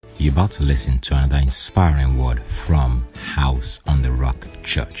You're about to listen to another inspiring word from House on the Rock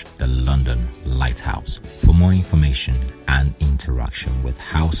Church, the London Lighthouse. For more information and interaction with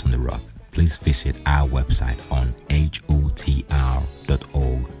House on the Rock, please visit our website on hotr.org.uk.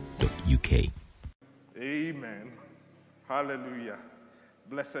 Amen. Hallelujah.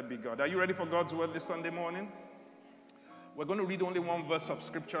 Blessed be God. Are you ready for God's word this Sunday morning? We're going to read only one verse of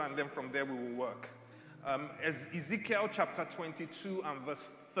scripture, and then from there we will work. Ezekiel chapter 22 and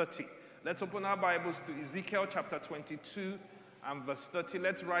verse 30. Let's open our Bibles to Ezekiel chapter 22 and verse 30.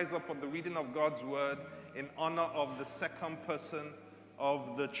 Let's rise up for the reading of God's word in honor of the second person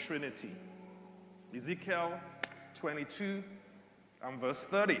of the Trinity. Ezekiel 22 and verse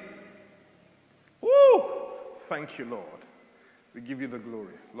 30. Woo! Thank you, Lord. We give you the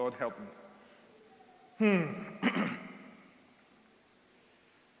glory. Lord, help me.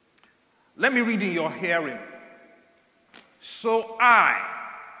 Let me read in your hearing. So I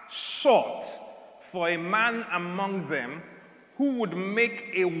sought for a man among them who would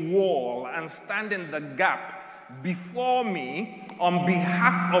make a wall and stand in the gap before me on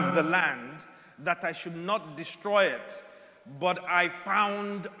behalf of the land, that I should not destroy it. But I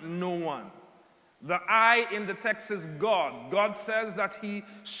found no one. The I in the text is God. God says that he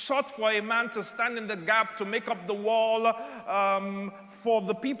sought for a man to stand in the gap to make up the wall for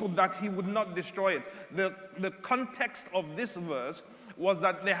the people, that he would not destroy it. The context of this verse was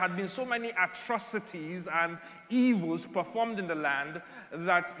that there had been so many atrocities and evils performed in the land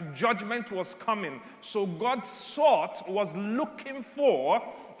that judgment was coming. So God was looking for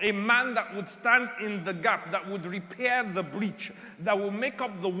a man that would stand in the gap, that would repair the breach, that would make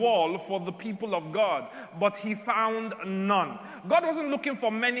up the wall for the people of God. But he found none. God wasn't looking for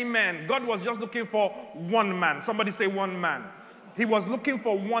many men. God was just looking for one man. Somebody say one man. He was looking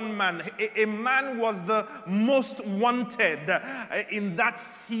for one man. A man was the most wanted in that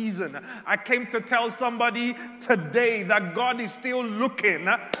season. I came to tell somebody today that God is still looking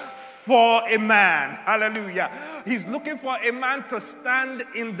for a man. Hallelujah. He's looking for a man to stand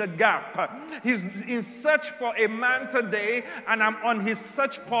in the gap. He's in search for a man today, and I'm on his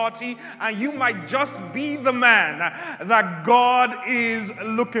search party, and you might just be the man that God is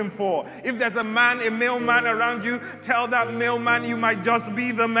looking for. If there's a male man around you, tell that male man you might just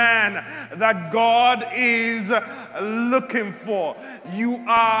be the man that God is looking for. You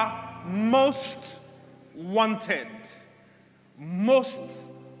are most wanted.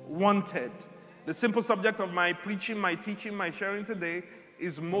 Most wanted. The simple subject of my preaching, my teaching, my sharing today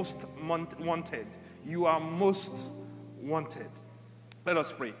is most wanted. You are most wanted. Let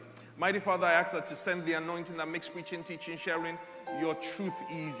us pray. Mighty Father, I ask that you send the anointing that makes preaching, teaching, sharing your truth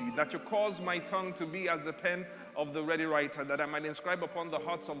easy, that you cause my tongue to be as the pen of the ready writer, that I might inscribe upon the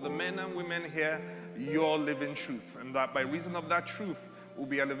hearts of the men and women here your living truth, and that by reason of that truth will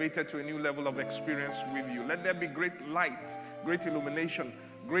be elevated to a new level of experience with you. Let there be great light, great illumination,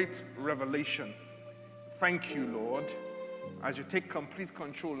 great revelation. Thank you, Lord, as you take complete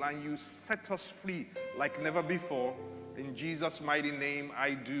control and you set us free like never before. In Jesus' mighty name,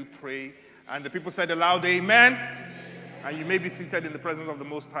 I do pray. And the people said aloud, amen. And you may be seated in the presence of the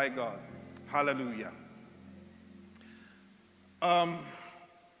Most High God. Hallelujah.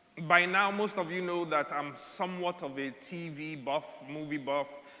 By now, most of you know that I'm somewhat of a TV buff, movie buff,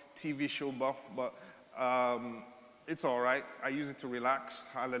 TV show buff, but it's all right. I use it to relax.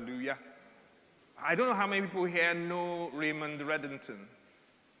 Hallelujah. I don't know how many people here know Raymond Reddington.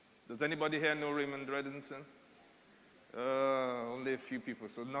 Does anybody here know Raymond Reddington? Only a few people,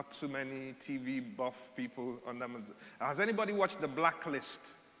 so not too many TV buff people on them. Has anybody watched The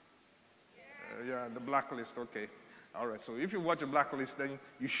Blacklist? Yeah, The Blacklist, okay. All right, so if you watch The Blacklist, then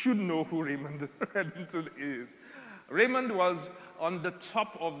you should know who Raymond Reddington is. Raymond was on the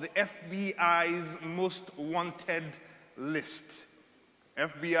top of the FBI's most wanted list.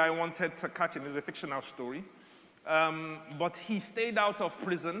 FBI wanted to catch him. It's a fictional story. But he stayed out of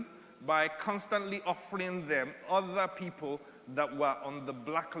prison by constantly offering them other people that were on the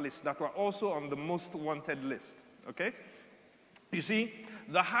blacklist, that were also on the most wanted list. Okay? You see,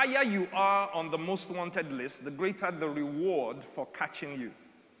 the higher you are on the most wanted list, the greater the reward for catching you.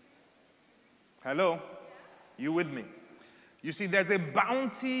 Hello? You with me? You see, there's a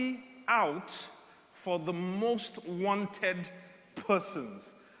bounty out for the most wanted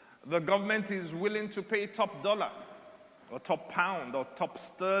persons. The government is willing to pay top dollar or top pound or top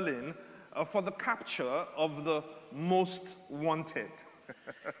sterling for the capture of the most wanted.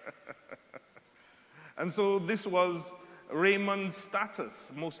 And so this was Raymond's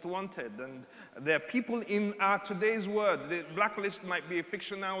status, most wanted. And there are people in our today's world. The Blacklist might be a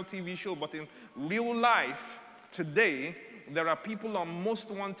fictional TV show, but in real life today, there are people on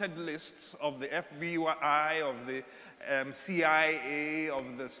most wanted lists of the FBI, of the CIA,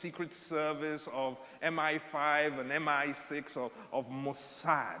 of the Secret Service, of MI5 and MI6, of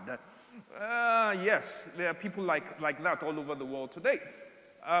Mossad. Yes, there are people like that all over the world today.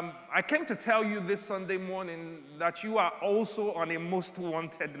 I came to tell you this Sunday morning that you are also on a most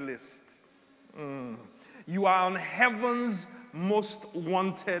wanted list. You are on heaven's most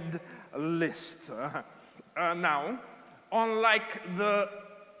wanted list. Now, unlike the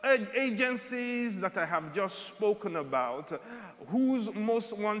agencies that I have just spoken about, whose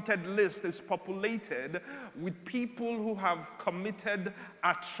most wanted list is populated with people who have committed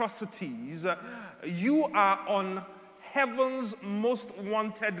atrocities, you are on heaven's most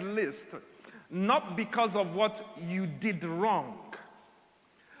wanted list, not because of what you did wrong,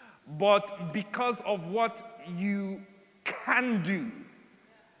 but because of what you can do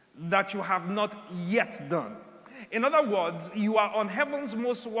that you have not yet done. In other words, you are on heaven's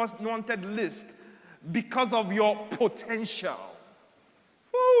most wanted list because of your potential.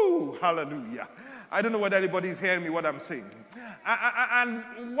 Woo, hallelujah. I don't know whether anybody's hearing me what I'm saying.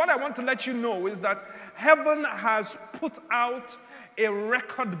 And what I want to let you know is that heaven has put out a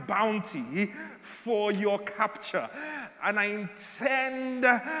record bounty for your capture, and I intend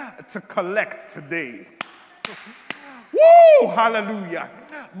to collect today. Woo! Hallelujah.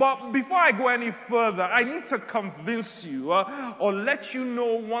 But before I go any further, I need to convince you or let you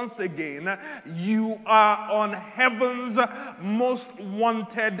know once again, you are on heaven's most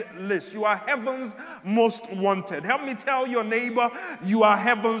wanted list. You are heaven's most wanted. Help me tell your neighbor, you are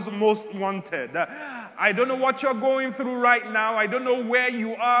heaven's most wanted. I don't know what you're going through right now. I don't know where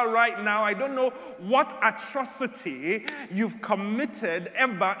you are right now. I don't know what atrocity you've committed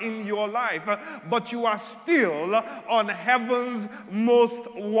ever in your life, but you are still on heaven's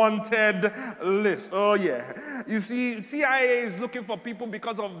most wanted list. Oh yeah. You see, CIA is looking for people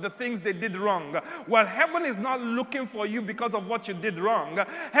because of the things they did wrong. Well, heaven is not looking for you because of what you did wrong.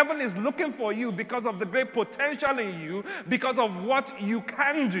 Heaven is looking for you because of the great potential in you, because of what you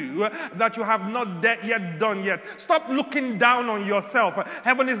can do that you have not yet done yet. Stop looking down on yourself.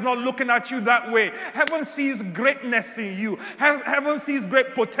 Heaven is not looking at you that way. Heaven sees greatness in you. Heaven sees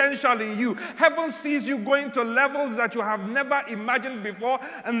great potential in you. Heaven sees you going to levels that you have never imagined before,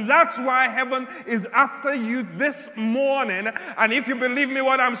 and that's why heaven is after you this morning. And if you believe me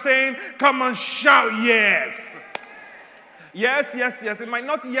what I'm saying, come on, shout yes. Yes, yes, yes. It might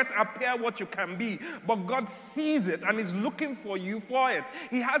not yet appear what you can be, but God sees it and is looking for you for it.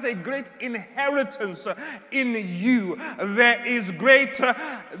 He has a great inheritance in you. There is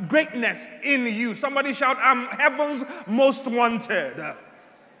greatness in you. Somebody shout, I'm heaven's most wanted.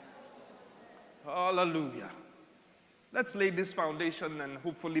 Hallelujah. Let's lay this foundation and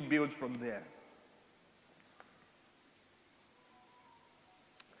hopefully build from there.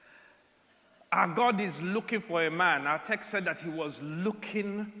 Our God is looking for a man. Our text said that he was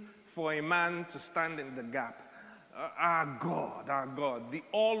looking for a man to stand in the gap. Our God, the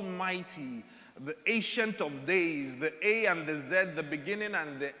Almighty, the Ancient of Days, the A and the Z, the beginning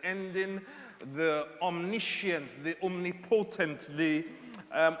and the ending, the omniscient, the omnipotent, the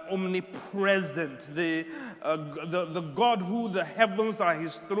omnipresent, the God who the heavens are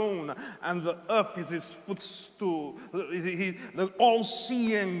his throne and the earth is his footstool, the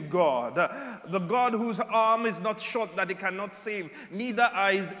all-seeing God, the God whose arm is not short that he cannot save, neither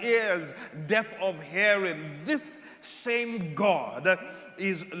are his ears deaf of hearing. This same God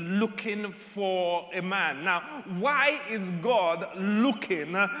is looking for a man. Now, why is God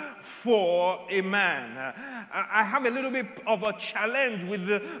looking for a man? I have a little bit of a challenge with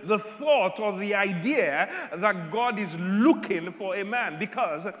the thought or the idea that God is looking for a man,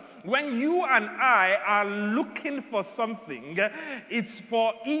 because when you and I are looking for something, it's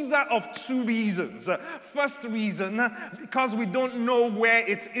for either of two reasons. First reason, because we don't know where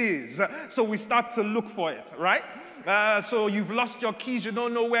it is, so we start to look for it, right? So you've lost your keys, you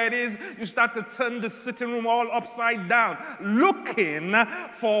don't know where it is, you start to turn the sitting room all upside down, looking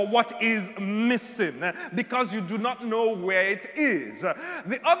for what is missing, because you do not know where it is.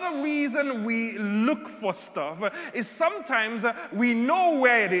 The other reason we look for stuff is sometimes we know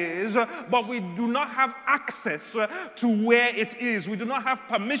where it is, but we do not have access to where it is. We do not have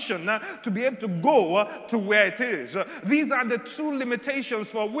permission to be able to go to where it is. These are the two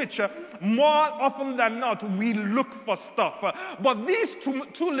limitations for which, more often than not, we look look for stuff. But these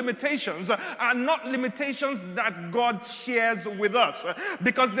two limitations are not limitations that God shares with us,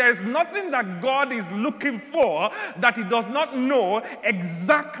 because there is nothing that God is looking for that he does not know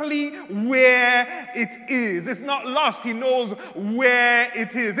exactly where it is. It's not lost. He knows where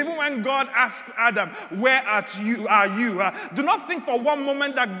it is. Even when God asked Adam, where are you? Do not think for one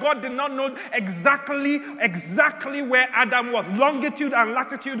moment that God did not know exactly where Adam was. Longitude and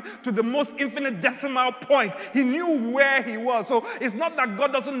latitude to the most infinite decimal point. He knew where he was. So it's not that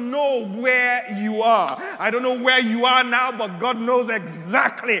God doesn't know where you are. I don't know where you are now, but God knows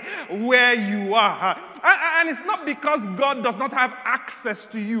exactly where you are. And it's not because God does not have access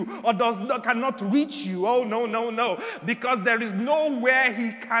to you or cannot reach you. Oh, no. Because there is nowhere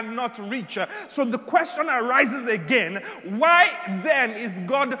he cannot reach. So the question arises again, why then is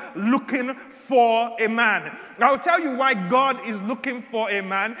God looking for a man? I'll tell you why God is looking for a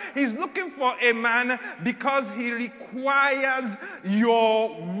man. He's looking for a man because he requires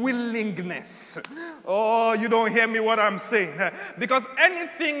your willingness. Oh, you don't hear me what I'm saying. Because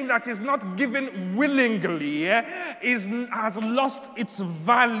anything that is not given willingly has lost its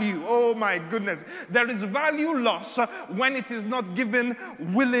value. Oh my goodness. There is value loss when it is not given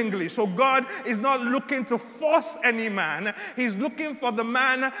willingly. So God is not looking to force any man. He's looking for the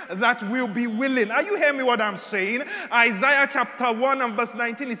man that will be willing. Are you hearing me what I'm saying? Isaiah chapter 1 and verse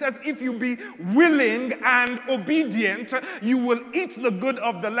 19, it says, if you be willing and obedient, you will eat the good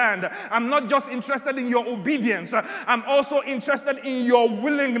of the land. I'm not just interested in your obedience. I'm also interested in your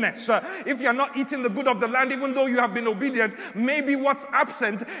willingness. If you're not eating the good of the land, even though you have been obedient, maybe what's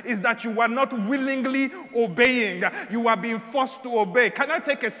absent is that you are not willingly obeying. You are being forced to obey. Can I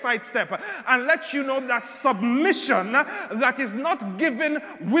take a side step and let you know that submission that is not given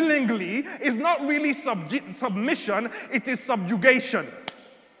willingly is not really submission, it is subjugation.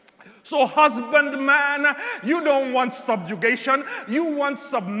 So husbandman, you don't want subjugation, you want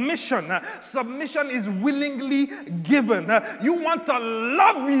submission. Submission is willingly given. You want to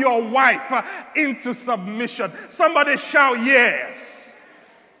love your wife into submission. Somebody shout yes.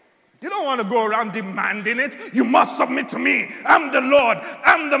 You don't want to go around demanding it. You must submit to me. I'm the Lord.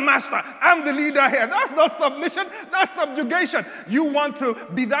 I'm the master. I'm the leader here. That's not submission. That's subjugation. You want to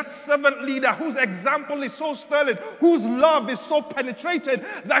be that servant leader whose example is so sterling, whose love is so penetrated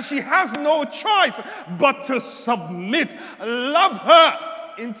that she has no choice but to submit. Love her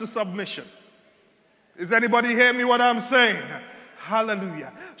into submission. Is anybody hearing me what I'm saying?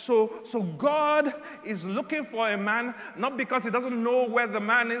 Hallelujah. So God is looking for a man, not because he doesn't know where the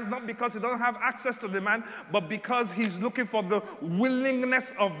man is, not because he doesn't have access to the man, but because he's looking for the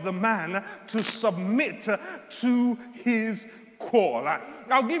willingness of the man to submit to his call.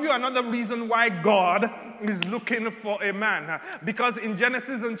 I'll give you another reason why God is looking for a man. Because in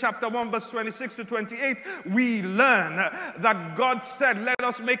Genesis in chapter 1 verse 26 to 28, we learn that God said, let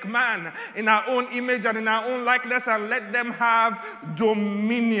us make man in our own image and in our own likeness and let them have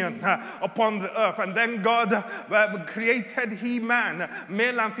dominion upon the earth. And then God created he man,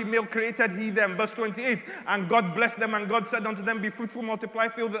 male and female created he them. Verse 28, and God blessed them and God said unto them, be fruitful, multiply,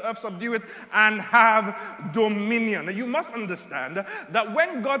 fill the earth, subdue it, and have dominion. Now, you must understand that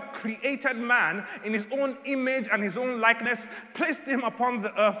when God created man in his own image and his own likeness, placed him upon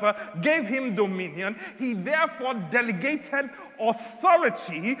the earth, gave him dominion, he therefore delegated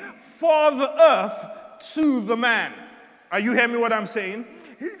authority for the earth to the man. Are you hearing me what I'm saying?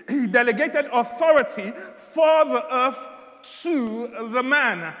 He delegated authority for the earth to the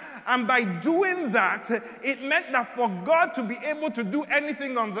man. And by doing that, it meant that for God to be able to do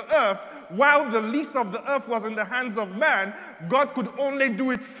anything on the earth, while the lease of the earth was in the hands of man, God could only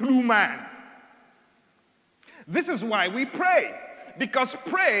do it through man. This is why we pray. Because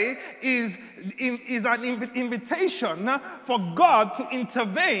pray is an invitation for God to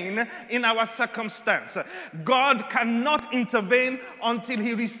intervene in our circumstance. God cannot intervene until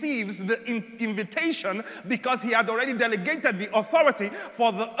he receives the invitation, because he had already delegated the authority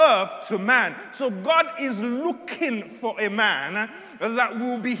for the earth to man. So God is looking for a man that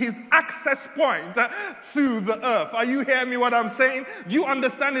will be his access point to the earth. Are you hearing me what I'm saying? Do you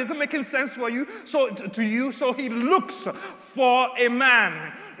understand? Is it making sense for you? So he looks for a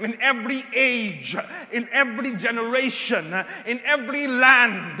man in every age, in every generation, in every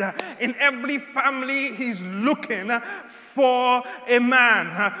land, in every family. He's looking for a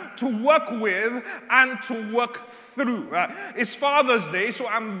man to work with and to work through. It's Father's Day, so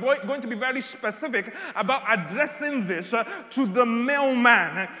I'm going to be very specific about addressing this to the male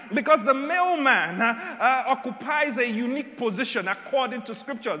man, because the male man occupies a unique position according to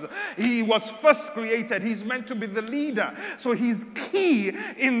scriptures. He was first created. He's meant to be the leader, so he's key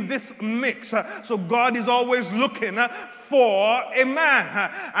in this mix. So God is always looking for a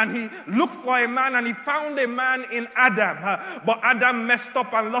man, and he looked for a man, and he found a man in Adam, but Adam messed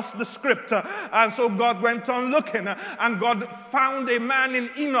up and lost the script, and so God went on looking, and God found a man in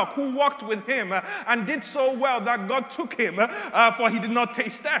Enoch who walked with him and did so well that God took him, for he did not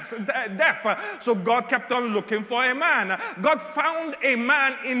taste death. So God kept on looking for a man. God found a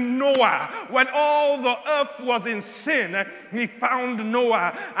man in Noah. When all the earth was in sin, he found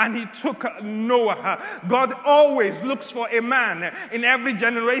Noah and he took Noah. God always looks for a man in every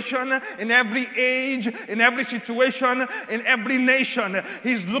generation, in every age, in every situation, in every nation.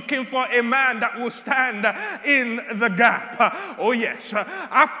 He's looking for a man that will stand in the gap. Oh yes.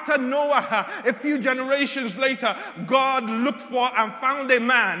 After Noah, a few generations later, God looked for and found a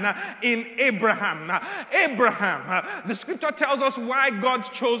man in Abraham. Abraham, the scripture tells us why God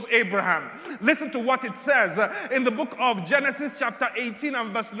chose Abraham. Listen to what it says in the book of Genesis chapter 18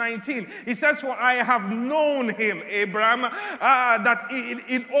 and verse 19. He says, "For I have known him," Abraham, that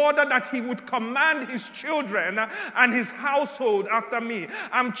in order that he would command his children and his household after me.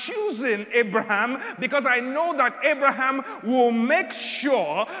 I'm choosing Abraham because I know that Abraham will make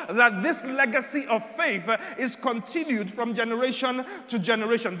sure that this legacy of faith is continued from generation to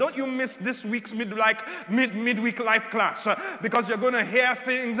generation. Don't you miss this week's midweek life class, because you're going to hear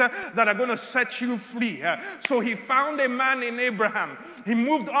things that are going to set you free. So he found a man in Abraham. He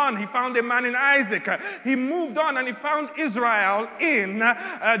moved on. He found a man in Isaac. He moved on and he found Israel in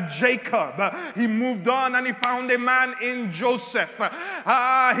Jacob. He moved on and he found a man in Joseph.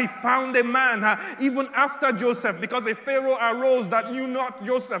 He found a man even after Joseph, because a Pharaoh arose that knew not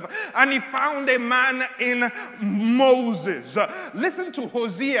Joseph. And he found a man in Moses. Listen to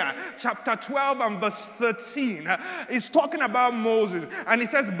Hosea chapter 12 and verse 13. He's talking about Moses. And he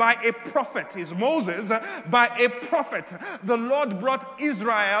says, by a prophet, is Moses, by a prophet, the Lord brought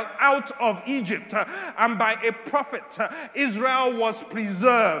Israel out of Egypt, and by a prophet Israel was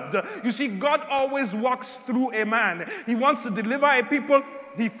preserved. You see, God always walks through a man. He wants to deliver a people.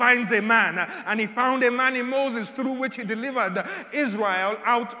 He finds a man, and he found a man in Moses through which he delivered Israel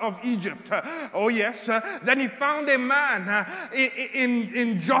out of Egypt. Oh yes. Then he found a man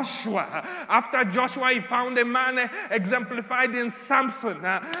in Joshua. After Joshua, he found a man exemplified in Samson.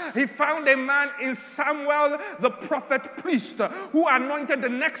 He found a man in Samuel, the prophet priest, who anointed the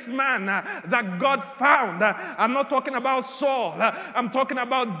next man that God found. I'm not talking about Saul. I'm talking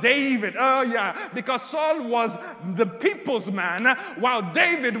about David. Oh yeah, because Saul was the people's man, while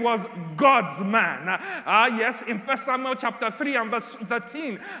David was God's man. Yes, in 1 Samuel chapter 3 and verse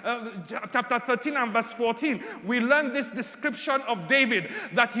 13, chapter 13 and verse 14, we learn this description of David,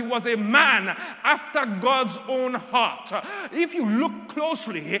 that he was a man after God's own heart. If you look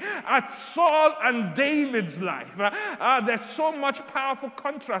closely at Saul and David's life, there's so much powerful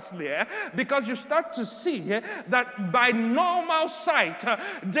contrast there, because you start to see that by normal sight,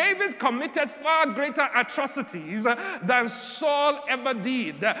 David committed far greater atrocities than Saul ever did.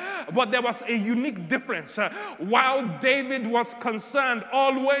 But there was a unique difference. While David was concerned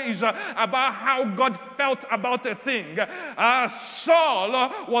always about how God felt about a thing, Saul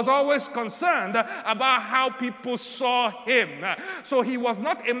was always concerned about how people saw him. So he was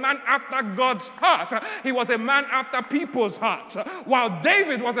not a man after God's heart. He was a man after people's heart. While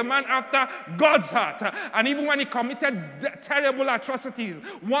David was a man after God's heart. And even when he committed terrible atrocities,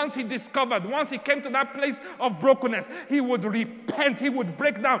 once he came to that place of brokenness, he would repent. He would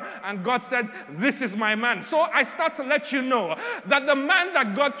break down, and God said, this is my man. So I start to let you know that the man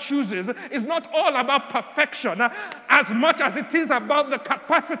that God chooses is not all about perfection as much as it is about the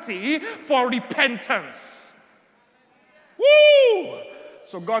capacity for repentance. Woo!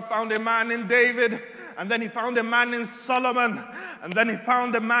 So God found a man in David, and then he found a man in Solomon, and then he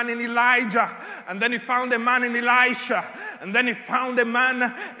found a man in Elijah, and then he found a man in Elisha, and then he found a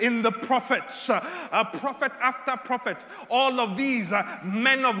man in the prophets, prophet after prophet. All of these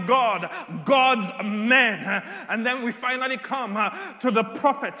men of God, God's men. And then we finally come to the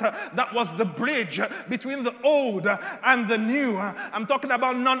prophet that was the bridge between the old and the new. I'm talking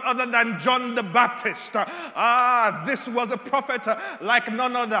about none other than John the Baptist. This was a prophet like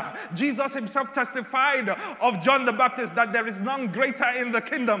none other. Jesus himself testified of John the Baptist that there is none greater in the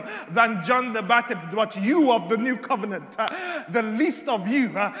kingdom than John the Baptist, but you of the new covenant, the least of you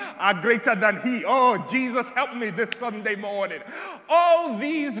are greater than he. Oh, Oh, Jesus, help me this Sunday morning. All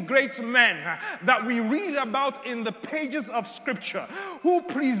these great men that we read about in the pages of Scripture, who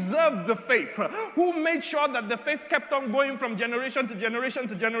preserved the faith, who made sure that the faith kept on going from generation to generation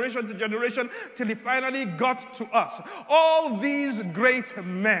to generation to generation till it finally got to us. All these great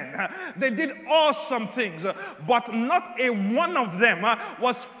men, they did awesome things, but not a one of them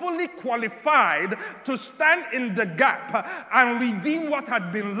was fully qualified to stand in the gap and redeem what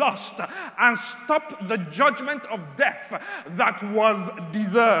had been lost and stop the judgment of death that was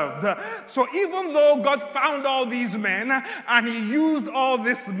deserved. So even though God found all these men and he used all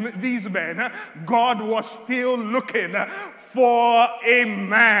these men, God was still looking for a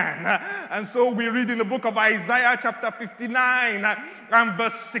man. And so we read in the book of Isaiah chapter 59 and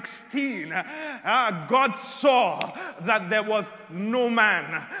verse 16, God saw that there was no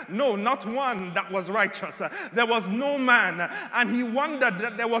man, no, not one that was righteous. There was no man, and he wondered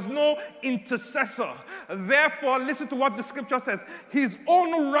that there was no intercessor. Therefore, listen to what the scripture says. His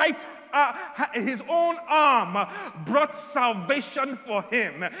own arm brought salvation for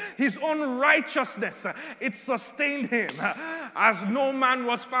him. His own righteousness, it sustained him. As no man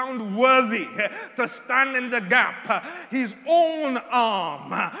was found worthy to stand in the gap, his own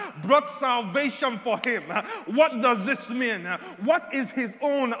arm brought salvation for him. What does this mean? What is his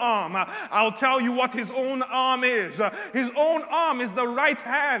own arm? I'll tell you what his own arm is. His own arm is the right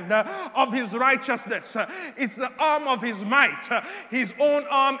hand of his righteousness. It's the arm of his might. His own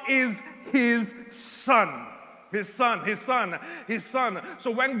arm is his son. His son.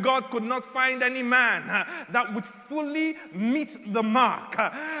 So when God could not find any man that would fully meet the mark,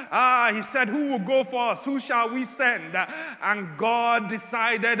 he said, who will go for us? Who shall we send? And God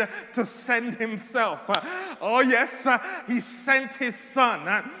decided to send himself. Oh yes, he sent his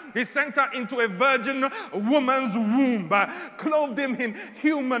son. He sent her into a virgin woman's womb, clothed him in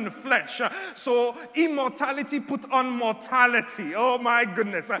human flesh. So immortality put on mortality. Oh my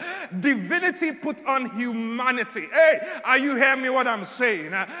goodness. Divinity put on humanity. Hey, are you hearing me what I'm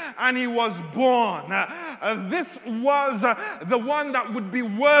saying? And he was born. This was the one that would be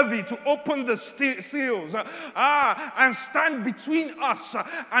worthy to open the seals and stand between us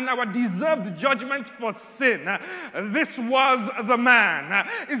and our deserved judgment for sin. This was the man.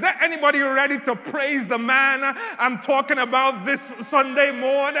 Is there anybody ready to praise the man I'm talking about this Sunday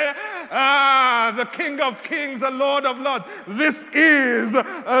morning? The King of Kings, the Lord of Lords. This is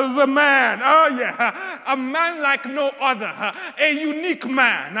the man. Oh yeah, a man like no other, a unique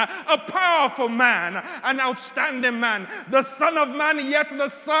man, a powerful man, an outstanding man, the Son of Man, yet the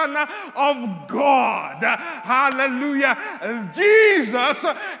Son of God. Hallelujah. Jesus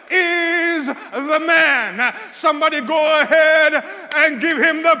is the man. Somebody go ahead and give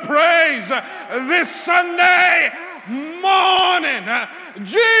him the praise this Sunday morning.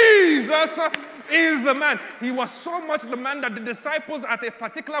 Jesus is the man. He was so much the man that the disciples at a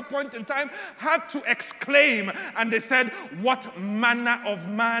particular point in time had to exclaim, and they said, what manner of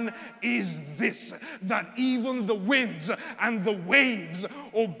man is this, that even the winds and the waves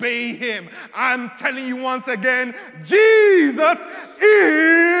obey him? I'm telling you once again, Jesus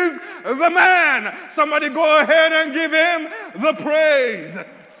is the man. Somebody go ahead and give him the praise.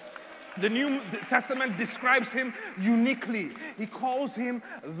 The New Testament describes him uniquely. He calls him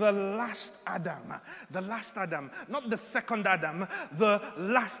the last Adam. The last Adam. Not the second Adam, the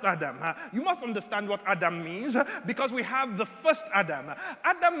last Adam. You must understand what Adam means, because we have the first Adam.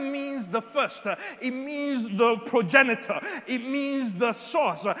 Adam means the first. It means the progenitor. It means the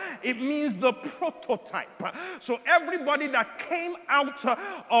source. It means the prototype. So everybody that came out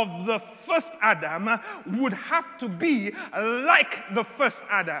of the first Adam would have to be like the first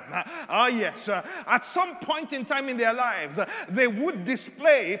Adam. Oh yes, at some point in time in their lives, they would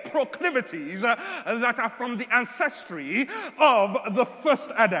display proclivities that are from the ancestry of the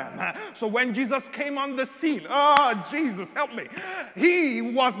first Adam. So when Jesus came on the scene, oh Jesus, help me, he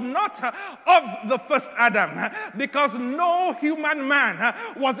was not of the first Adam, because no human man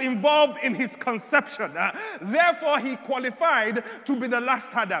was involved in his conception. Therefore, he qualified to be the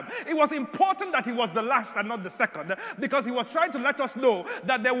last Adam. It was important that he was the last and not the second, because he was trying to let us know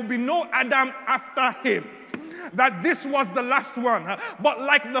that there will be no Adam after him, that this was the last one. But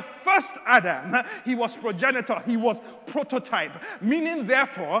like the first Adam, he was progenitor, he was prototype, meaning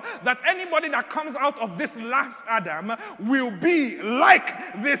therefore that anybody that comes out of this last Adam will be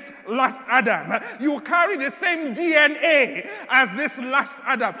like this last Adam. You carry the same DNA as this last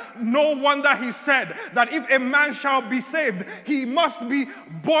Adam. No wonder he said that if a man shall be saved, he must be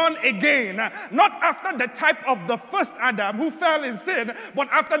born again, not after the type of the first Adam who fell in sin, but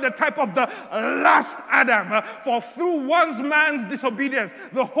after the type of the last Adam For through one man's disobedience,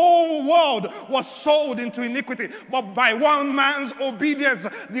 the whole world was sold into iniquity. But by one man's obedience,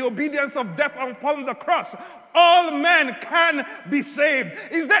 the obedience of death upon the cross, all men can be saved.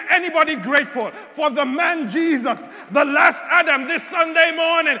 Is there anybody grateful for the man Jesus, the last Adam, this Sunday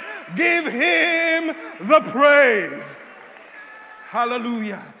morning? Give him the praise.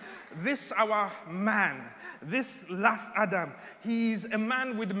 Hallelujah. This our man, this last Adam, he's a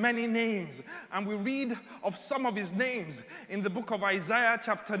man with many names. And we read of some of his names in the book of Isaiah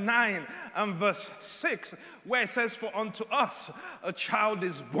chapter 9 and verse 6, where it says, for unto us a child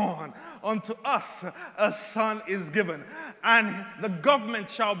is born, unto us a son is given, and the government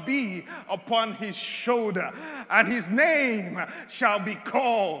shall be upon his shoulder, and his name shall be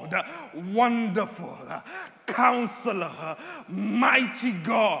called Wonderful, Counselor, Mighty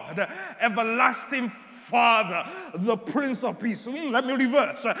God, Everlasting Father, the Prince of Peace. Let me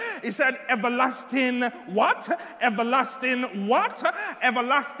reverse. He said, everlasting what? Everlasting what?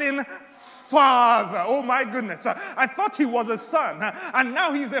 Everlasting Father. Oh my goodness. I thought he was a son, and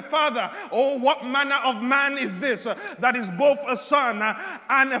now he's a father. Oh, what manner of man is this that is both a son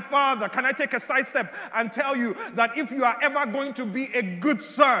and a father? Can I take a sidestep and tell you that if you are ever going to be a good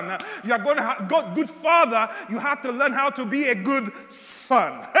son, you are going to have a good father, you have to learn how to be a good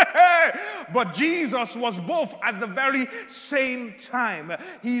son. But Jesus was both at the very same time.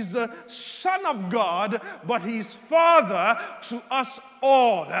 He's the Son of God, but he's Father to us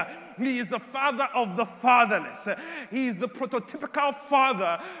all. He is the father of the fatherless. He is the prototypical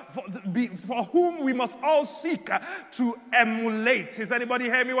father for whom we must all seek to emulate. Is anybody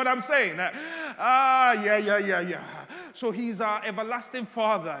hear me what I'm saying? Yeah. So he's our everlasting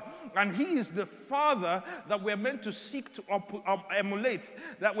Father. And he is the Father that we're meant to seek to emulate,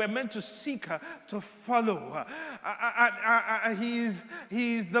 that we're meant to seek to follow.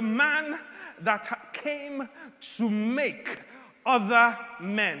 He's the man that came to make other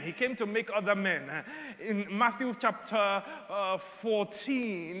men. He came to make other men. In Matthew chapter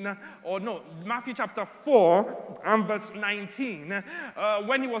Matthew chapter 4 and verse 19,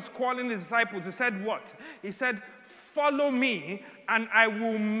 when he was calling his disciples, he said what? He said, follow me and I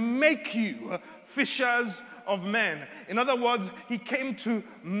will make you fishers of men. In other words, he came to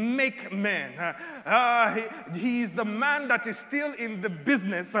make men. He is the man that is still in the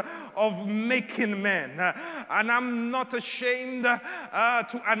business of making men. And I'm not ashamed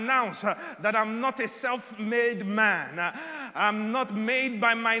to announce that I'm not a self-made man. I'm not made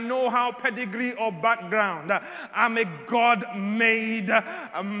by my know-how, pedigree, or background. I'm a God-made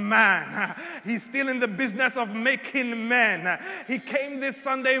man. He's still in the business of making men. He came this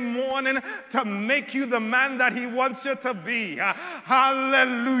Sunday morning to make you the man that he wants you to be.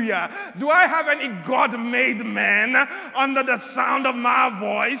 Hallelujah. Do I have any God-made men under the sound of my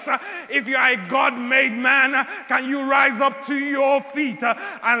voice? If you are a God-made man, can you rise up to your feet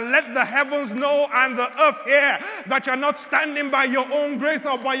and let the heavens know and the earth hear that you're not standing by your own grace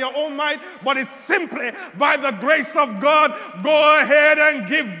or by your own might, but it's simply by the grace of God? Go ahead and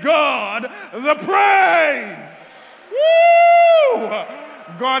give God the praise. Woo!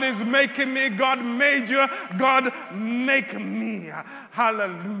 God is making me. God made you. God make me.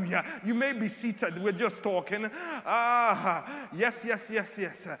 Hallelujah. You may be seated. We're just talking. Yes.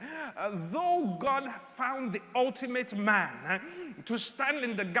 Though God found the ultimate man to stand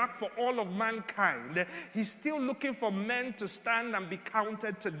in the gap for all of mankind, he's still looking for men to stand and be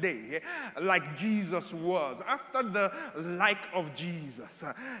counted today like Jesus was, after the like of Jesus.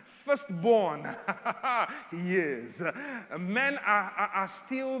 Firstborn, he is. Men are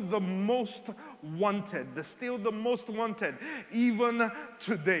still the most wanted. They're still the most wanted even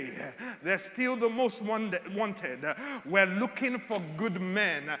today. They're still the most wanted. We're looking for good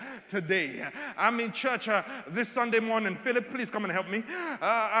men today. I'm in church this Sunday morning. Philip, please come and help me.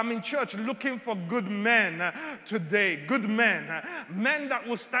 I'm in church looking for good men today. Good men. Men that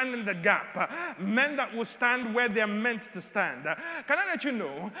will stand in the gap. Men that will stand where they're meant to stand. Can I let you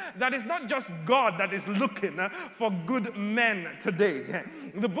know that it's not just God that is looking for good men today?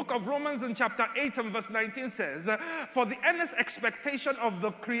 The book of Romans in chapter 8 and verse 19 says, for the earnest expectation of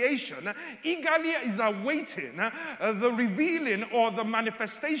the creation eagerly is awaiting the revealing or the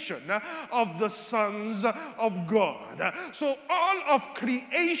manifestation of the sons of God. So all of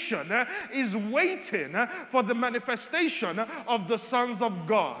creation is waiting for the manifestation of the sons of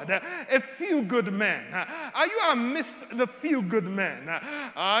God. A few good men. Are you amidst the few good men?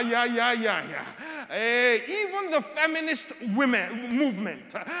 Even the feminist women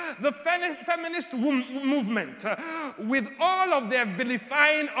movement, the feminist movement, with all of their vilification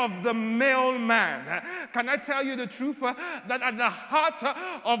edifying of the male man. Can I tell you the truth? That at the heart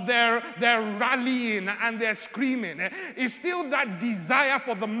of their rallying and their screaming is still that desire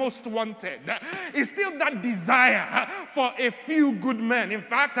for the most wanted. It's still that desire for a few good men. In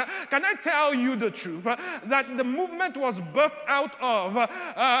fact, can I tell you the truth? That the movement was birthed out of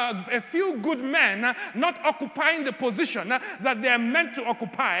a few good men not occupying the position that they're meant to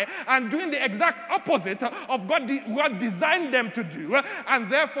occupy and doing the exact opposite of what God designed them to do,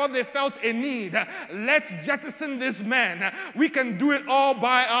 and therefore they felt a need. Let's jettison this man. We can do it all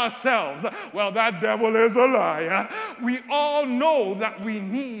by ourselves. Well, that devil is a liar. We all know that we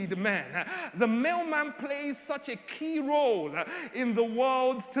need men. The mailman plays such a key role in the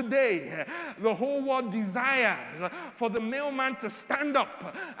world today. The whole world desires for the mailman to stand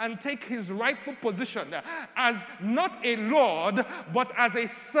up and take his rightful position as not a lord, but as a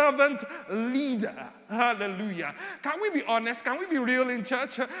servant leader. Hallelujah. Can we be honest? Can we be real in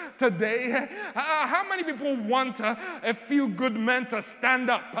church today? How many people want a few good men to stand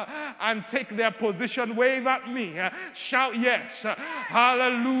up and take their position? Wave at me. Shout yes.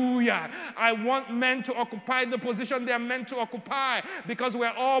 Hallelujah. I want men to occupy the position they are meant to occupy because we're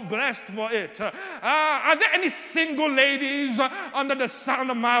all blessed for it. Are there any single ladies under the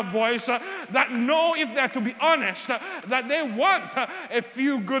sound of my voice that know, if they're to be honest, that they want a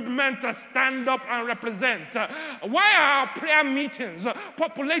few good men to stand up and represent? Why are prayer meetings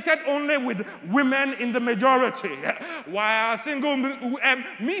populated only with women in the majority? Why are single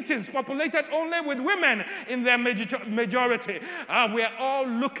meetings populated only with women in their majority? We're all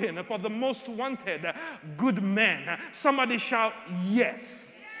looking for the most wanted good men. Somebody shout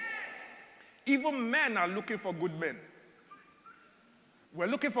yes. Even men are looking for good men. We're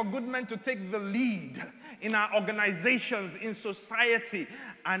looking for good men to take the lead in our organizations, in society,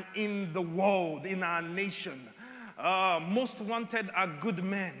 and in the world, in our nation. Most wanted are good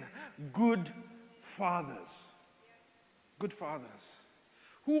men, good fathers. Good fathers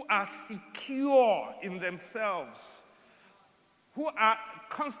who are secure in themselves, who are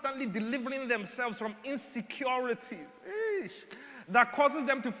constantly delivering themselves from insecurities that causes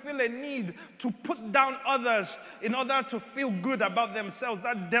them to feel a need to put down others in order to feel good about themselves.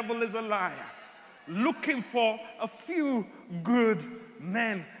 That devil is a liar. Looking for a few good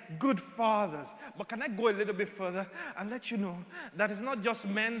men, good fathers. But can I go a little bit further and let you know that it's not just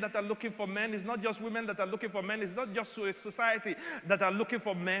men that are looking for men, it's not just women that are looking for men, it's not just a society that are looking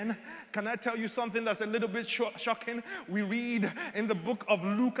for men. Can I tell you something that's a little bit shocking? We read in the book of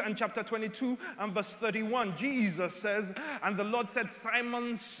Luke and chapter 22 and verse 31, Jesus says, and the Lord said,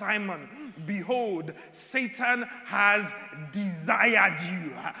 Simon, Simon, behold, Satan has desired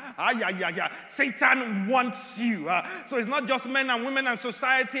you. Satan wants you. So it's not just men and women and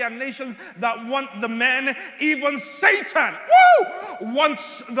society and nations that want the men. Even Satan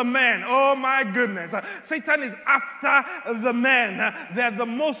wants the men. Oh my goodness. Satan is after the men. They're the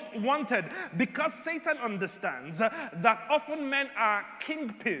most wanted because Satan understands that often men are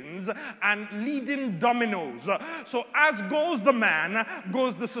kingpins and leading dominoes. So as goes the man,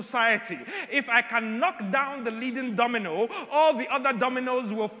 goes the society. If I can knock down the leading domino, all the other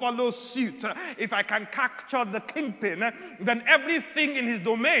dominoes will follow suit. If I can capture the kingpin, then everything in his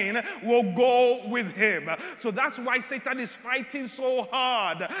domain will go with him. So that's why Satan is fighting so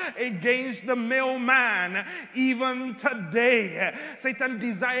hard against the male man even today. Satan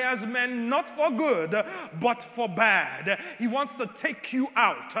desires men not for good, but for bad. He wants to take you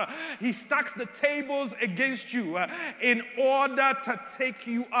out. He stacks the tables against you in order to take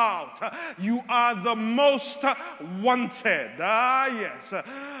you out. You are the most wanted. Yes.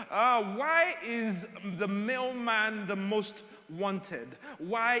 Why is the male man the most wanted?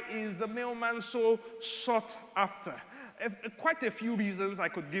 Why is the male man so sought after? Quite a few reasons I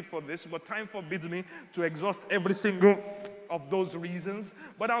could give for this, but time forbids me to exhaust every single of those reasons.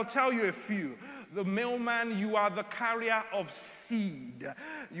 But I'll tell you a few. The male man, you are the carrier of seed.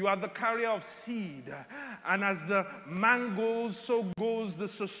 You are the carrier of seed. And as the man goes, so goes the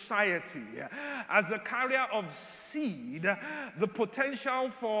society. As the carrier of seed, the potential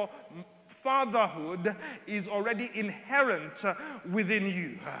for fatherhood is already inherent within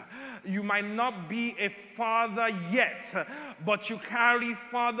you. You might not be a father yet, but you carry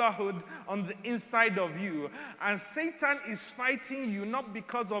fatherhood on the inside of you. And Satan is fighting you not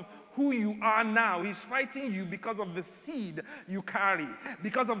because of who you are now. He's fighting you because of the seed you carry,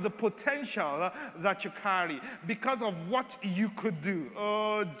 because of the potential that you carry, because of what you could do.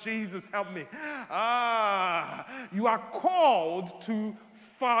 Oh, Jesus, help me. You are called to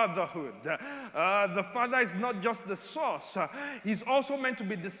fatherhood. The father is not just the source. He's also meant to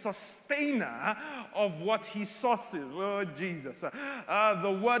be the sustainer of what he sources. Oh, Jesus.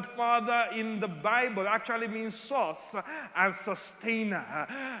 The word father in the Bible actually means source and sustainer.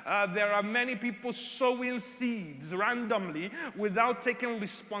 There are many people sowing seeds randomly without taking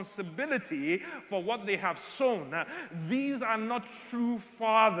responsibility for what they have sown. These are not true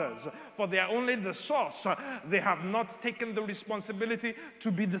fathers, for they are only the source. They have not taken the responsibility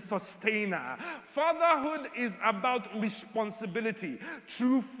to be the sustainer. Fatherhood is about responsibility.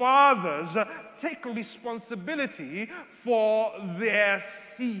 True fathers take responsibility for their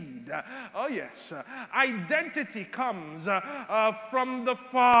seed. Oh yes, identity comes from the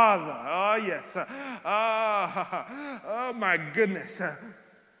father. Oh yes. Oh my goodness.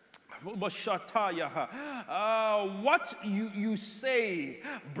 What you say,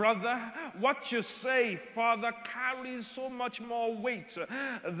 brother, what you say, father, carries so much more weight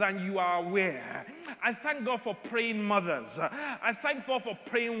than you are aware. I thank God for praying mothers. I thank God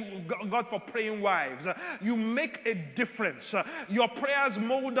for praying wives. You make a difference. Your prayers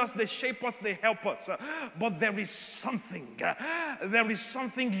mold us, they shape us, they help us. But there is something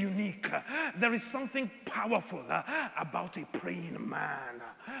unique. There is something powerful about a praying man.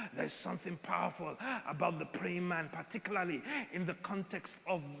 There's something powerful about the praying man, particularly in the context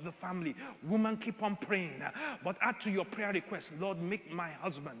of the family. Woman, keep on praying, but add to your prayer request, Lord, make my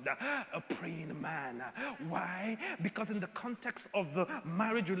husband a praying man. Why? Because in the context of the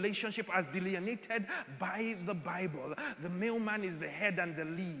marriage relationship as delineated by the Bible, the male man is the head and the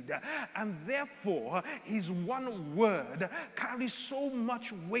lead, and therefore his one word carries so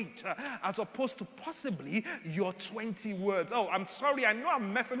much weight as opposed to possibly your 20 words. Oh, I'm sorry, I know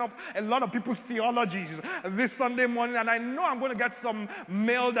I'm messing up a lot of people's theologies this Sunday morning, and I know I'm going to get some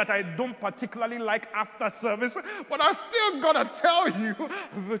mail that I don't particularly like after service, but I'm still going to tell you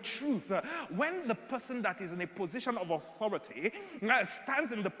the truth. When the person that is in a position of authority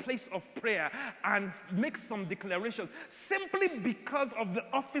stands in the place of prayer and makes some declarations simply because of the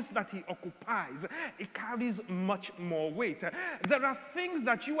office that he occupies, it carries much more weight. There are things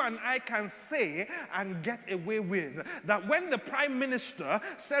that you and I can say and get away with, that when the prime minister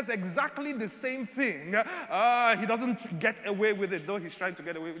says exactly the same thing, he doesn't get away with it, though he's trying to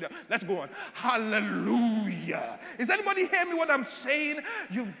get away with it. Let's go on. Hallelujah. Is anybody hear me what I'm saying?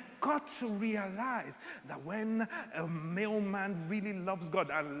 You've got to realize that when a male man really loves God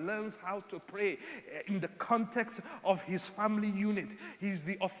and learns how to pray in the context of his family unit, he's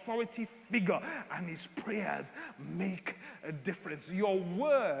the authority figure, and his prayers make a difference. Your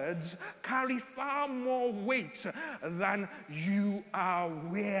words carry far more weight than you are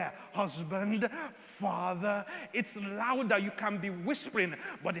aware. Husband, father, it's louder. You can be whispering,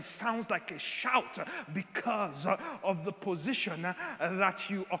 but it sounds like a shout because of the position that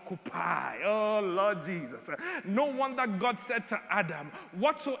you occupy. Oh, Lord Jesus. No wonder God said to Adam,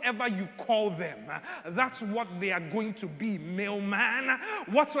 whatsoever you call them, that's what they are going to be, male man.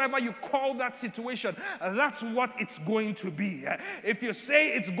 Whatsoever you call that situation, that's what it's going to be. If you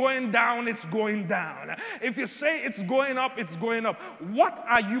say it's going down, it's going down. If you say it's going up, it's going up. What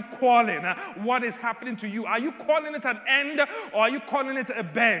are you calling what is happening to you? Are you calling it an end, or are you calling it a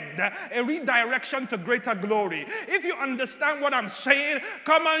bend, a redirection to greater glory? If you understand what I'm saying,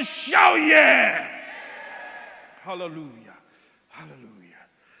 come and shout yeah. Hallelujah. Hallelujah.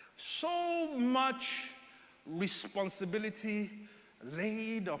 So much responsibility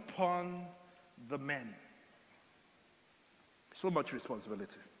laid upon the men. So much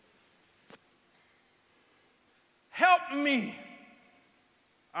responsibility. Help me.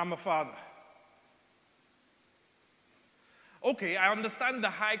 I'm a father. Okay, I understand the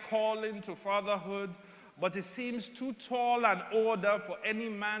high calling to fatherhood, but it seems too tall an order for any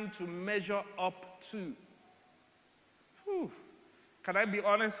man to measure up to. Whew. Can I be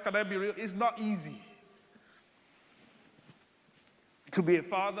honest? Can I be real? It's not easy. To be a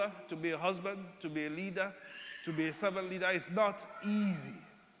father, to be a husband, to be a leader, to be a servant leader is not easy.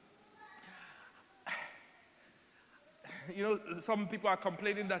 You know, some people are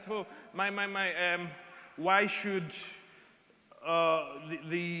complaining that, oh, why should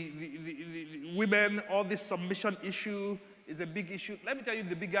the women, all this submission issue is a big issue. Let me tell you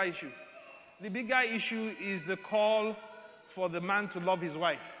the bigger issue. The bigger issue is the call for the man to love his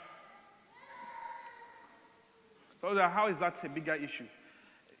wife. So how is that a bigger issue?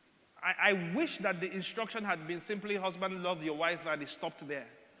 I wish that the instruction had been simply, husband, love your wife, and it stopped there.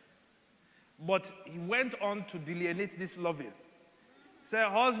 But he went on to delineate this loving. Say,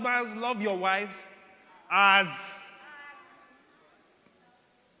 husbands, love your wife as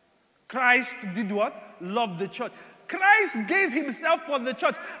Christ did what? Loved the church. Christ gave himself for the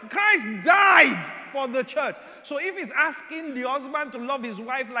church. Christ died for the church. So if he's asking the husband to love his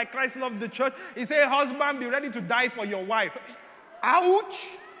wife like Christ loved the church, he said, husband, be ready to die for your wife.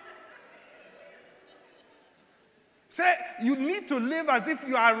 Ouch! Say, you need to live as if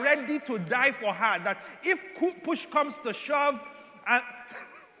you are ready to die for her. That if push comes to shove,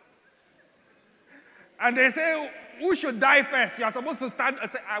 and they say, who should die first? You are supposed to stand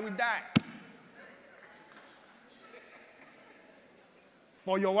and say, I will die.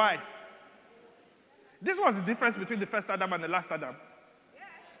 For your wife. This was the difference between the first Adam and the last Adam. Yes,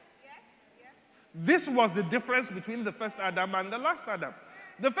 yes, yes. This was the difference between the first Adam and the last Adam.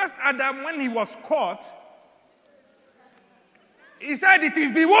 The first Adam, when he was caught, he said, it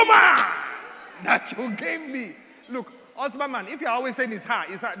is the woman that you gave me. Look, husbandman, if you're always saying it's her,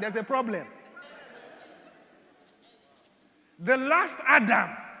 there's a problem. The last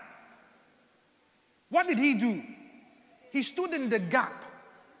Adam, what did he do? He stood in the gap.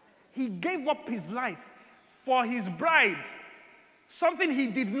 He gave up his life for his bride, something he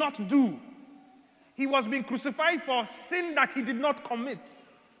did not do. He was being crucified for sin that he did not commit.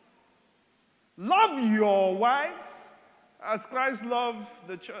 Love your wives as Christ loved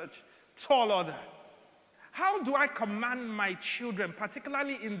the church. Tall order. How do I command my children,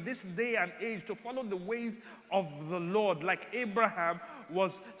 particularly in this day and age, to follow the ways of the Lord, like Abraham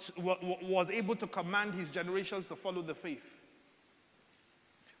was able to command his generations to follow the faith?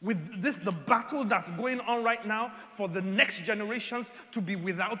 With this, the battle that's going on right now for the next generations to be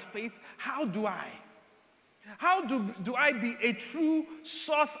without faith, how do I be a true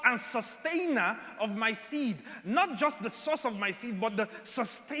source and sustainer of my seed? Not just the source of my seed, but the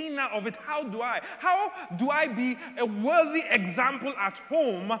sustainer of it. How do I be a worthy example at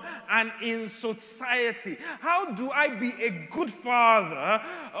home and in society? How do I be a good father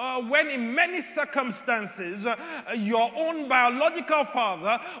when in many circumstances your own biological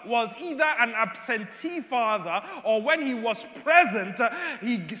father was either an absentee father, or when he was present,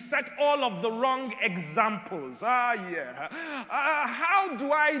 he set all of the wrong examples. How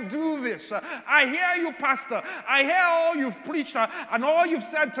do I do this? I hear you, Pastor. I hear all you've preached and all you've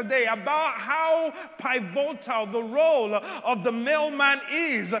said today about how pivotal the role of the male man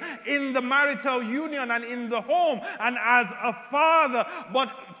is in the marital union and in the home and as a father.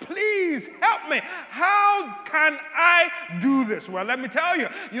 But please help me. How can I do this? Well, let me tell you,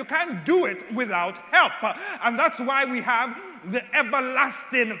 you can't do it without help. And that's why we have the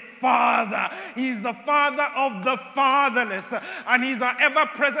everlasting Father. He's the Father of the fatherless, and he's our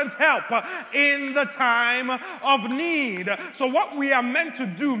ever-present help in the time of need. So what we are meant to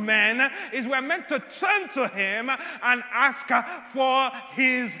do, men, is we're meant to turn to him and ask for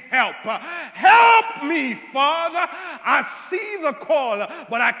his help. Help me, Father. I see the call,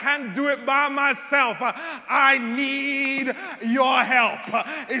 but I can't do it by myself. I need your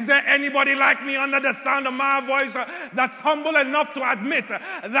help. Is there anybody like me under the sound of my voice that's humble enough to admit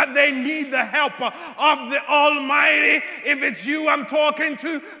that they need the help of the Almighty? If it's you I'm talking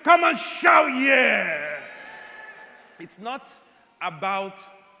to, come and shout, yeah. It's not about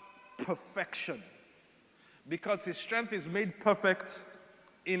perfection, because his strength is made perfect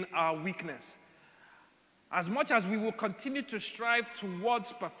in our weakness. As much as we will continue to strive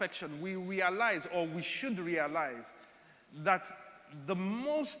towards perfection, we realize, or we should realize, that the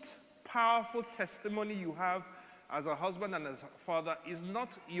most powerful testimony you have as a husband and as a father is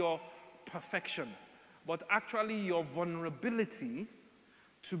not your perfection, but actually your vulnerability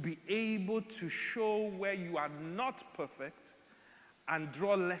to be able to show where you are not perfect and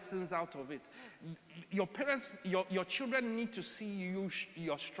draw lessons out of it. Your parents, your children need to see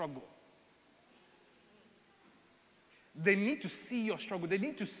your struggle. They need to see your struggle. They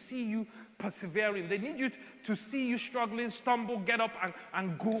need to see you persevering. They need to see you struggling, stumble, get up,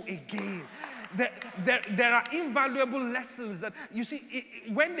 and go again. There are invaluable lessons that, you see,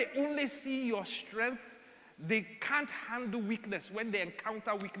 when they only see your strength, they can't handle weakness when they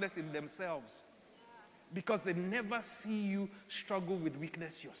encounter weakness in themselves, because they never see you struggle with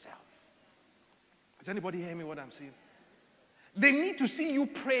weakness yourself. Does anybody hear me what I'm saying? They need to see you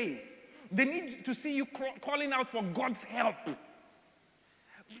pray. They need to see you calling out for God's help.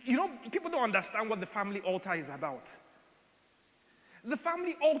 You know, people don't understand what the family altar is about. The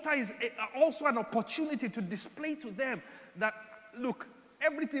family altar is also an opportunity to display to them that, look,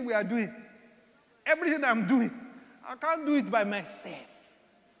 everything we are doing, everything I'm doing, I can't do it by myself.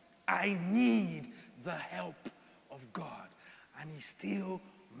 I need the help of God. And he still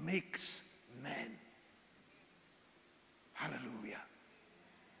makes men. Hallelujah.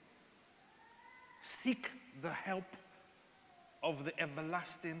 Seek the help of the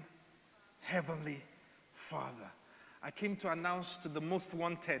everlasting Heavenly Father. I came to announce to the most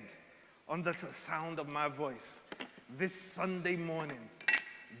wanted, under the sound of my voice, this Sunday morning,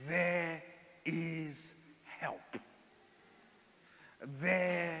 there is help.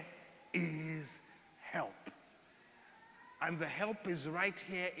 There is help. And the help is right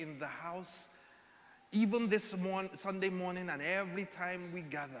here in the house. Even this Sunday morning and every time we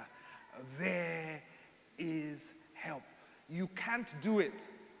gather, there is help. You can't do it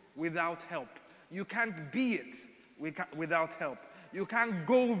without help. You can't be it without help. You can't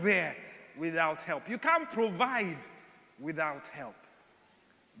go there without help. You can't provide without help.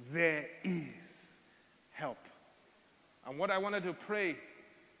 There is help. And what I wanted to pray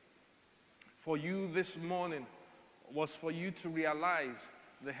for you this morning was for you to realize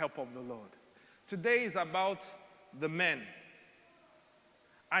the help of the Lord. Today is about the men,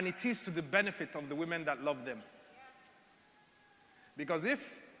 and it is to the benefit of the women that love them. Because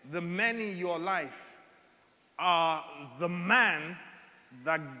if the men in your life are the man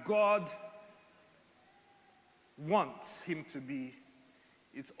that God wants him to be,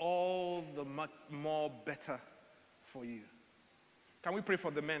 it's all the much more better for you. Can we pray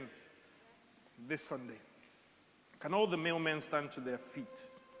for the men this Sunday? Can all the male men stand to their feet,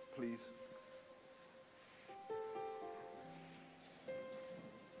 please?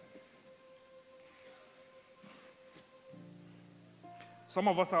 Some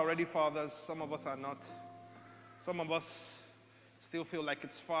of us are already fathers, some of us are not. Some of us still feel like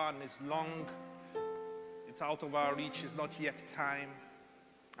it's far and it's long, it's out of our reach, it's not yet time.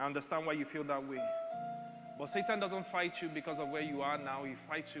 I understand why you feel that way. But Satan doesn't fight you because of where you are now, he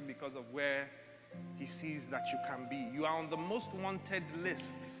fights you because of where he sees that you can be. You are on the most wanted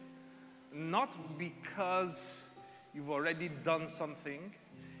list, not because you've already done something,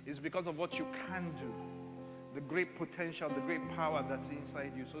 it's because of what you can do. The great potential, the great power that's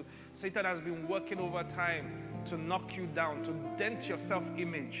inside you. So Satan has been working over time to knock you down, to dent your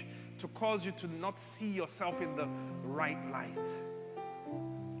self-image, to cause you to not see yourself in the right light.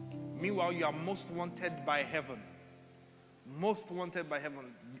 Meanwhile, you are most wanted by heaven. Most wanted by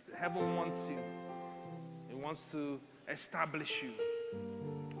heaven. Heaven wants you. It wants to establish you.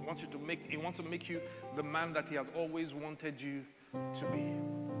 It wants to make you the man that he has always wanted you to be.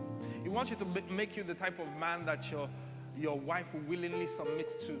 He wants you to make you the type of man that your wife will willingly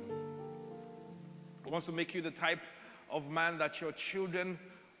submit to. He wants to make you the type of man that your children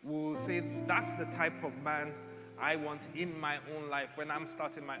will say, that's the type of man I want in my own life when I'm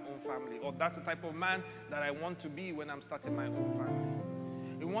starting my own family. Or that's the type of man that I want to be when I'm starting my own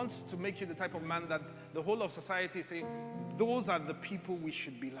family. He wants to make you the type of man that the whole of society is saying, those are the people we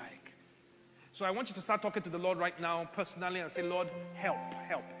should be like. So I want you to start talking to the Lord right now personally and say, Lord, help,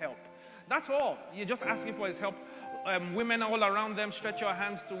 help, help. That's all. You're just asking for his help. Women all around them, stretch your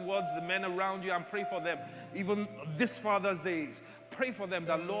hands towards the men around you and pray for them. Even this Father's Day, pray for them,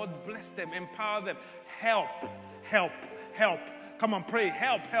 that Lord bless them, empower them. Help, help, help. Come on, pray.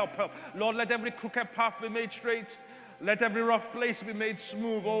 Help, help, help. Lord, let every crooked path be made straight. Let every rough place be made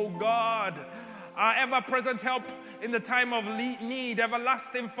smooth. Oh God, our ever-present help in the time of need,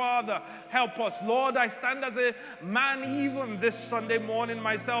 everlasting Father, help us. Lord, I stand as a man even this Sunday morning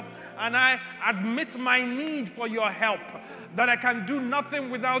myself, and I admit my need for your help, that I can do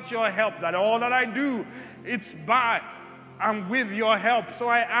nothing without your help, that all that I do, it's by and with your help. So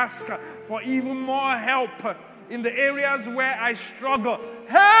I ask for even more help in the areas where I struggle.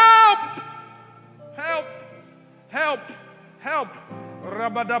 Help! Help! Help! Help!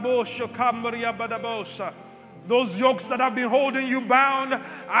 Those yokes that have been holding you bound,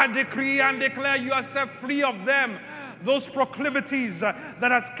 I decree and declare you are set free of them. Those proclivities that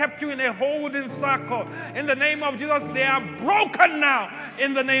has kept you in a holding circle, in the name of Jesus, they are broken now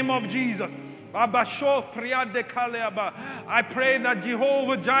in the name of Jesus. I pray that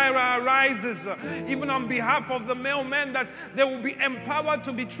Jehovah Jireh arises, even on behalf of the male men, that they will be empowered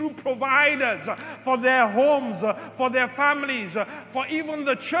to be true providers for their homes, for their families, for even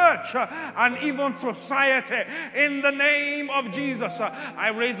the church and even society. In the name of Jesus, I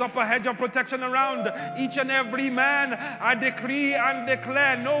raise up a hedge of protection around each and every man. I decree and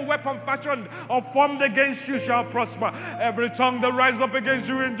declare no weapon fashioned or formed against you shall prosper. Every tongue that rises up against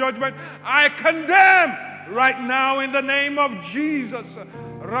you in judgment, I condemn right now in the name of Jesus.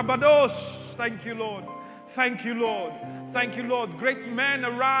 Rabados. Thank you, Lord. Thank you, Lord. Thank you, Lord. Great men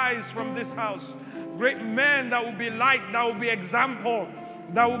arise from this house. Great men that will be light, that will be example,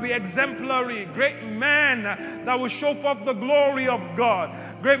 that will be exemplary. Great men that will show forth the glory of God.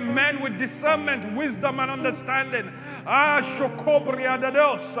 Great men with discernment, wisdom, and understanding.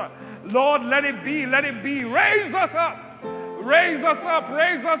 Lord, let it be, let it be. Raise us up. Raise us up,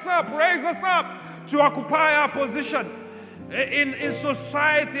 raise us up, raise us up. to occupy our position in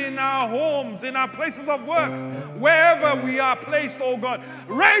society, in our homes, in our places of work, wherever we are placed, oh God.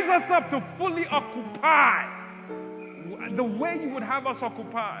 Raise us up to fully occupy the way you would have us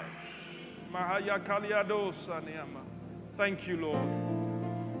occupy. Thank you, Lord.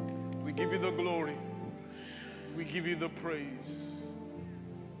 We give you the glory. We give you the praise.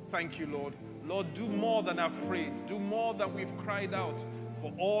 Thank you, Lord. Lord, do more than I've prayed. Do more than we've cried out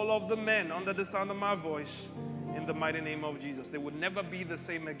for all of the men under the sound of my voice in the mighty name of Jesus. They will never be the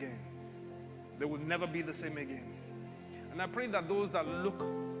same again. They will never be the same again. And I pray that those that look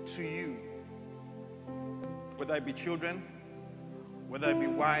to you, whether it be children, whether it be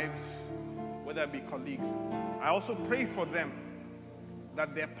wives, whether it be colleagues, I also pray for them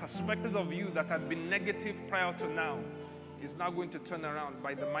that their perspective of you that had been negative prior to now is now going to turn around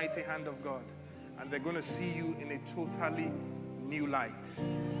by the mighty hand of God. And they're going to see you in a totally new light.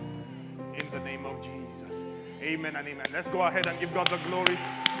 In the name of Jesus. Amen and amen. Let's go ahead and give God the glory.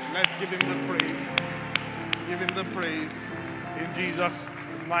 Let's give him the praise. Give him the praise in Jesus'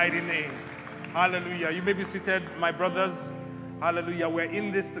 mighty name. Hallelujah. You may be seated, my brothers. Hallelujah. We're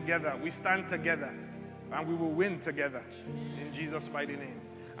in this together. We stand together and we will win together in Jesus' mighty name.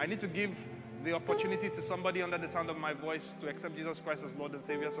 I need to give the opportunity to somebody under the sound of my voice to accept Jesus Christ as Lord and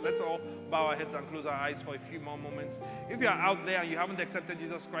Savior. So let's all bow our heads and close our eyes for a few more moments. If you are out there and you haven't accepted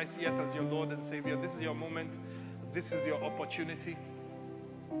Jesus Christ yet as your Lord and Savior, this is your moment. This is your opportunity.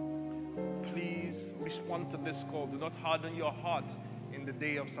 Please respond to this call. Do not harden your heart in the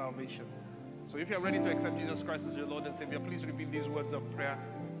day of salvation. So if you're ready to accept Jesus Christ as your Lord and Savior, please repeat these words of prayer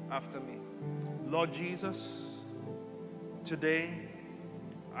after me. Lord Jesus, today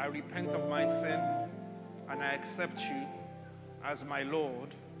I repent of my sin and I accept you as my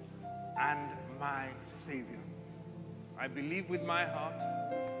Lord and my Savior. I believe with my heart,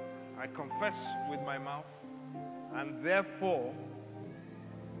 I confess with my mouth, and therefore,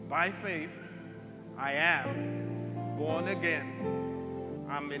 by faith, I am born again.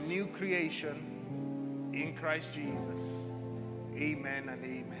 I'm a new creation in Christ Jesus. Amen and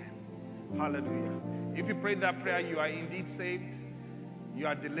amen. Hallelujah. If you prayed that prayer, you are indeed saved. You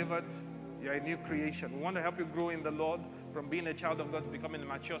are delivered. You are a new creation. We want to help you grow in the Lord from being a child of God to becoming a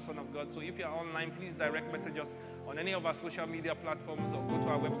mature son of God. So if you're online, please direct message us on any of our social media platforms or go to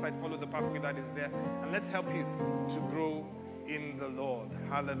our website, follow the pathway that is there, and let's help you to grow in the Lord.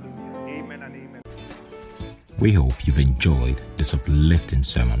 Hallelujah. Amen and amen. We hope you've enjoyed this uplifting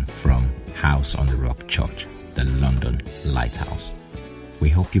sermon from House on the Rock Church, the London Lighthouse. We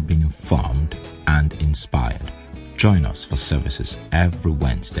hope you've been informed and inspired. Join us for services every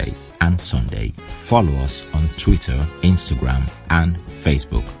Wednesday and Sunday. Follow us on Twitter, Instagram, and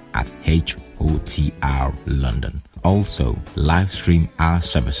Facebook at HOTR London. Also, live stream our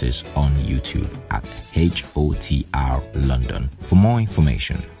services on YouTube at HOTR London. For more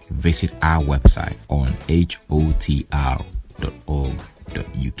information, visit our website on hotr.org.uk.